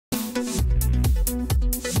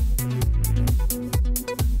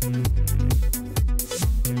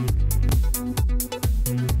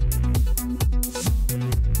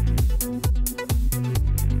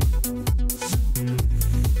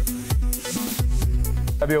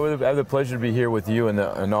I have the pleasure to be here with you in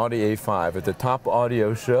an Audi A5 at the top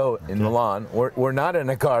audio show in Milan. We're not in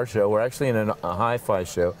a car show, we're actually in a hi-fi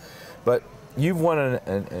show. But you've won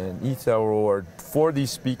an ETEL award for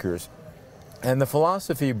these speakers. And the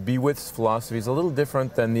philosophy, BeWith's philosophy, is a little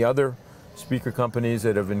different than the other speaker companies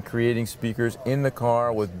that have been creating speakers in the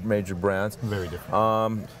car with major brands. Very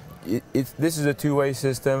different. This is a two-way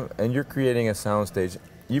system, and you're creating a soundstage.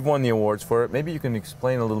 You've won the awards for it. Maybe you can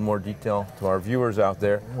explain a little more detail to our viewers out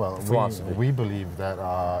there. Well, we believe that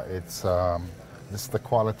it's the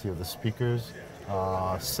quality of the speakers,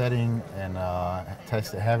 setting and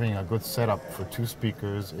having a good setup for two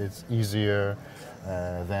speakers. It's easier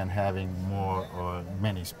than having more or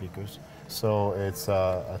many speakers. So it's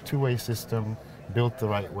a two-way system, built the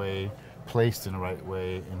right way, placed in the right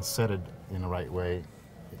way, and set it in the right way.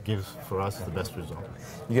 It gives, for us, the best result.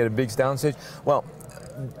 You get a big soundstage. Well,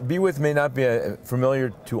 BeWith may not be familiar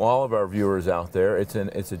to all of our viewers out there. It's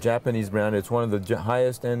a Japanese brand. It's one of the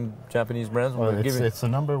highest end Japanese brands. Well, it's the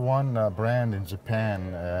 #1 brand in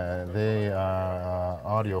Japan. They are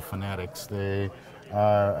audio fanatics. They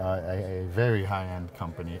are a very high-end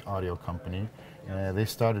company, audio company. They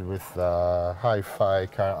started with hi-fi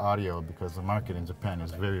car audio because the market in Japan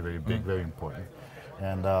is very, very big, very important.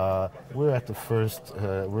 And we're at the first,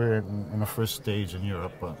 we're in the first stage in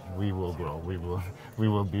Europe, but we will grow. We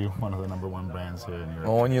will be one of the #1 brands here in Europe.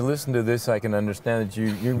 Well, when you listen to this, I can understand that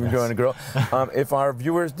you're going to grow. If our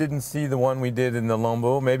viewers didn't see the one we did in the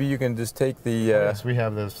Lombo, maybe you can just take the... Yes, we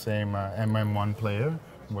have the same MM1 player,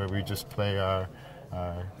 where we just play our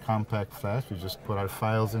compact flash. We just put our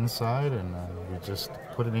files inside, and we just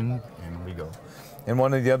put it in, and we go. And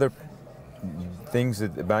one of the other things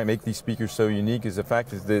that might make these speakers so unique is the fact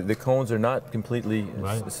that the cones are not completely,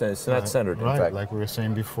 it's not centered, in fact. Like we were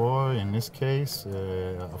saying before, in this case,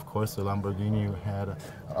 of course the Lamborghini had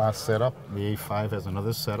a setup, the A5 has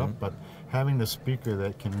another setup, but having the speaker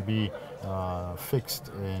that can be fixed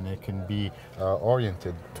and it can be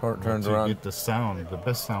oriented turned around to get the sound, the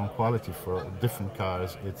best sound quality for different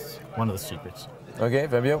cars, it's one of the secrets. Okay,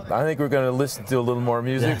 Fabio, I think we're going to listen to a little more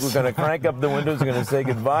music. Yes. We're going to crank up the windows. We're going to say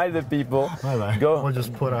goodbye to people. Bye-bye. We'll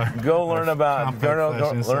just put our learn about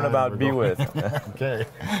BeWith. Okay.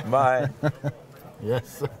 Bye.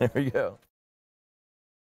 Yes. There we go.